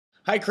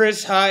Hi,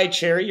 Chris. Hi,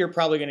 Cherry. You're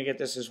probably going to get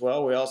this as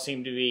well. We all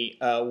seem to be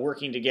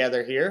working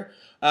together here.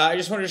 I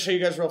just wanted to show you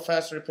guys real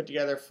fast what I put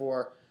together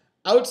for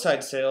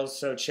outside sales.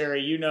 So,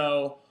 Cherry, you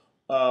know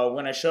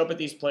when I show up at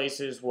these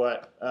places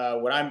what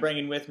I'm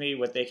bringing with me,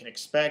 what they can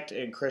expect.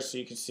 And Chris, so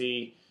you can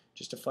see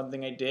just a fun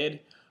thing I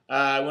did.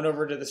 I went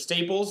over to the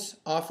Staples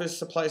office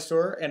supply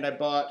store and I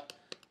bought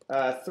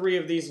three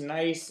of these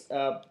nice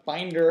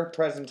binder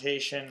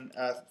presentation.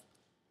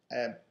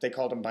 They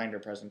called them binder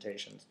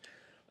presentations.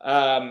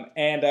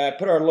 And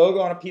put our logo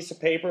on a piece of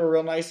paper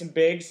real nice and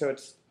big so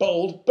it's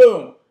bold.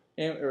 Boom.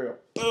 And there we go.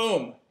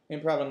 Boom.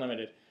 Improv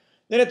Unlimited.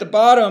 Then at the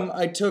bottom,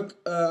 I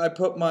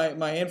put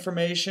my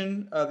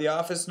information, the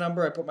office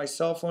number, I put my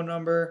cell phone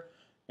number,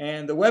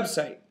 and the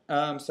website.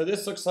 So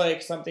this looks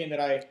like something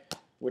that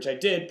which I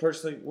did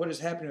personally. What is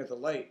happening with the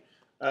light?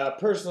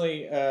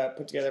 Personally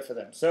put together for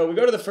them. So we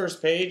go to the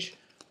first page.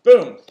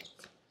 Boom.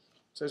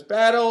 So it's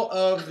Battle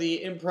of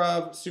the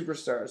Improv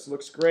Superstars.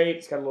 Looks great.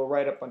 It's got a little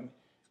write-up on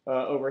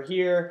over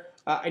here.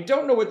 I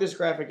don't know what this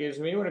graphic is.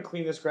 We may want to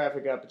clean this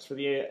graphic up. It's for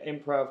the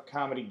Improv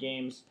Comedy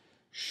Games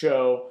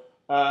show.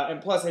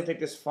 And plus, I think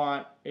this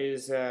font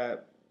is, I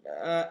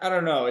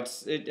don't know.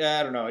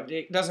 I don't know.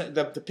 It doesn't,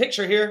 the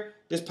picture here,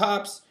 this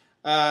pops.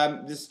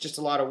 This is just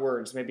a lot of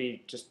words.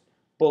 Maybe just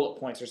bullet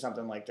points or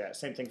something like that.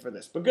 Same thing for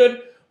this. But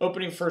good.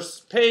 Opening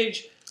first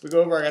page. We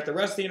go over. I got the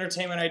rest of the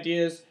entertainment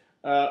ideas.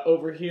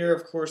 Over here,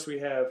 of course, we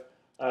have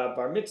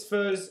bar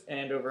mitzvahs,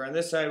 and over on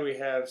this side we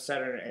have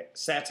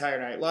Satire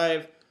Night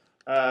Live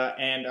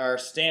and our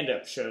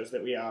stand-up shows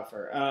that we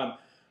offer.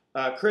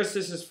 Chris,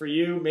 this is for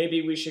you.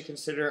 Maybe we should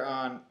consider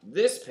on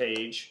this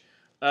page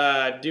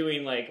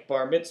doing like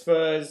bar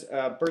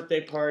mitzvahs,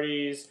 birthday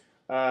parties,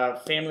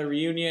 family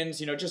reunions,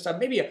 you know, just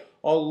maybe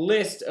a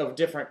list of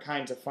different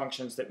kinds of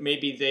functions that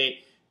maybe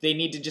they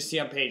need to just see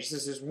on page.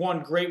 This is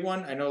one great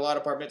one. I know a lot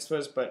of bar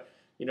mitzvahs, but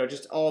you know,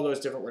 just all those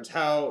different words.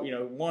 How, you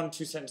know,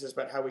 1-2 sentences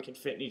about how we can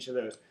fit in each of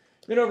those.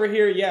 Then over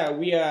here, yeah,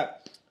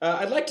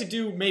 I'd like to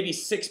do maybe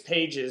 6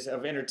 pages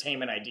of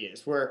entertainment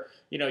ideas where,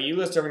 you know, you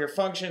list over here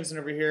functions, and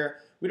over here,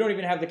 we don't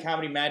even have the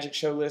Comedy Magic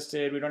show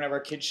listed. We don't have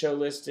our kids show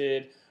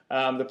listed.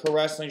 The pro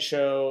wrestling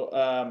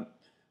show,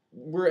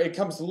 it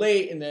comes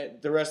late in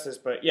the rest of this,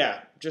 but yeah,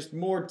 just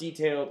more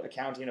detailed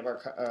accounting of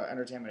our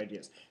entertainment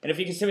ideas. And if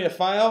you can send me the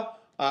file,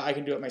 I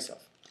can do it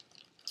myself.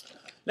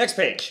 Next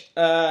page.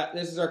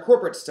 This is our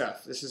corporate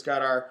stuff. This has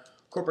got our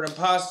corporate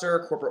imposter,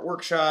 corporate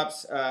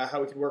workshops, how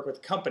we can work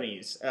with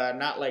companies,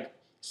 not like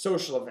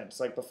social events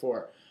like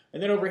before.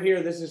 And then over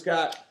here, this has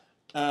got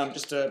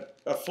just a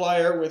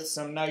flyer with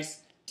some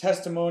nice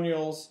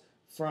testimonials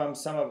from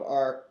some of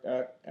our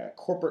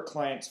corporate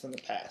clients from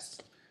the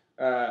past.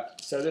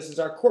 So this is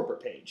our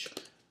corporate page.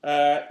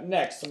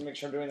 Next, let me make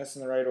sure I'm doing this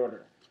in the right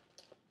order.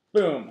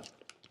 Boom.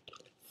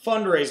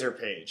 Fundraiser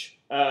page.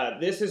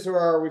 This is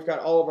where we've got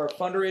all of our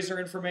fundraiser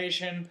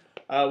information.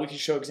 We can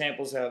show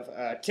examples of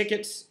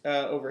tickets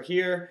over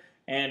here,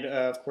 and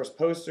of course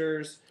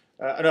posters.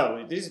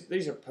 No,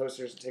 these are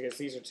posters and tickets.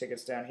 These are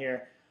tickets down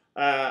here.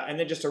 And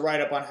then just a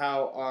write-up on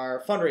how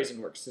our fundraising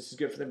works. This is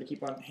good for them to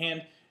keep on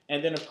hand.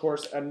 And then, of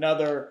course,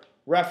 another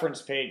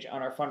reference page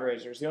on our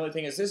fundraisers. The only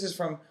thing is this is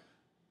from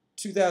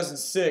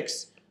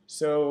 2006,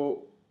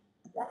 so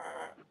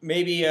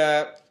maybe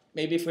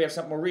if we have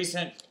something more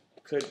recent,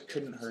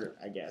 couldn't hurt,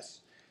 I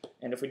guess.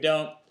 And if we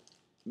don't,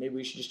 maybe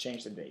we should just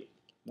change the date.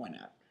 Why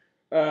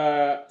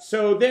not?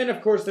 So then,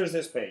 of course, there's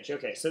this page.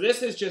 Okay, so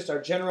this is just our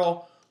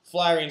general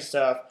flyering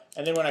stuff.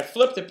 And then when I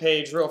flip the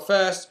page real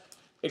fast,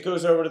 it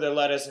goes over to the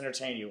Let Us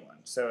Entertain You one.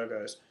 So it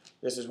goes,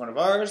 this is one of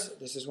ours,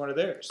 this is one of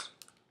theirs.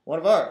 One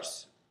of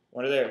ours,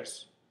 one of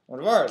theirs. One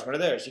of ours, one of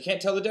theirs. You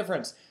can't tell the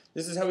difference.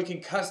 This is how we can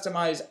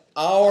customize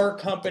our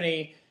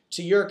company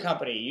to your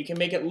company. You can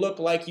make it look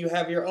like you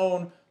have your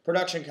own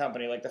production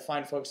company, like the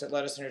fine folks that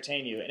Let Us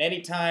Entertain You. And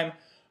anytime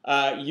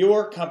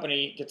your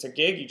company gets a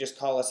gig, you just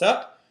call us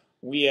up.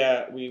 We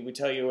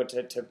tell you what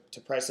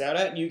to price out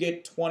at, and you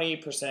get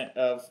 20%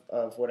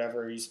 of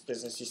whatever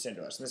business you send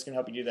to us. And this can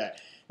help you do that.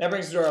 That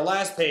brings us to our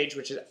last page,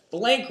 which is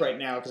blank right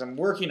now because I'm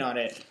working on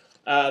it.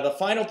 The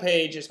final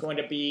page is going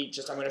to be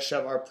I'm going to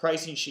shove our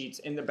pricing sheets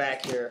in the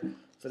back here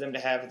for them to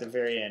have at the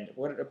very end.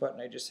 What button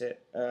I just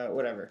hit?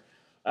 Whatever.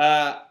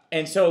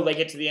 And so they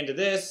get to the end of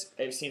this.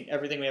 They've seen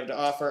everything we have to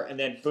offer, and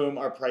then boom,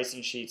 our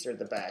pricing sheets are at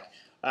the back.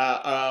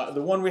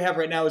 The one we have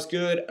right now is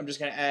good. I'm just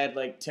going to add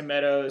like Tim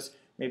Meadows,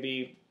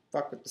 maybe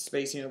fuck with the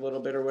spacing a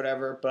little bit or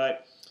whatever,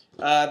 but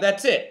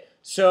that's it.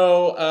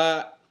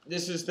 So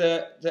this is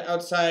the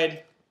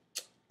outside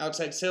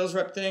sales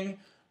rep thing.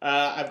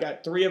 I've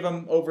got 3 of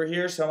them over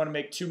here, so I want to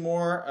make 2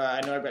 more.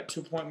 I know I've got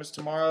 2 appointments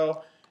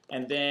tomorrow,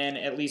 and then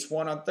at least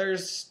 1 on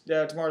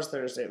Thursday. Tomorrow's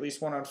Thursday. At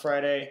least 1 on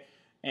Friday.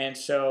 And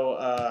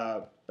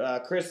so,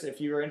 Chris, if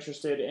you are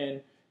interested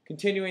in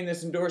continuing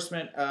this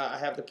endorsement, I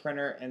have the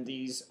printer, and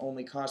these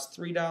only cost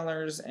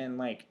 $3 and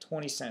like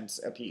 20 cents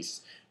a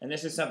piece. And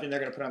this is something they're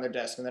going to put on their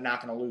desk, and they're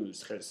not going to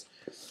lose because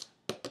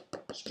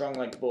strong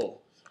like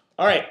bull.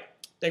 All right.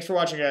 Thanks for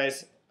watching,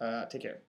 guys. Take care.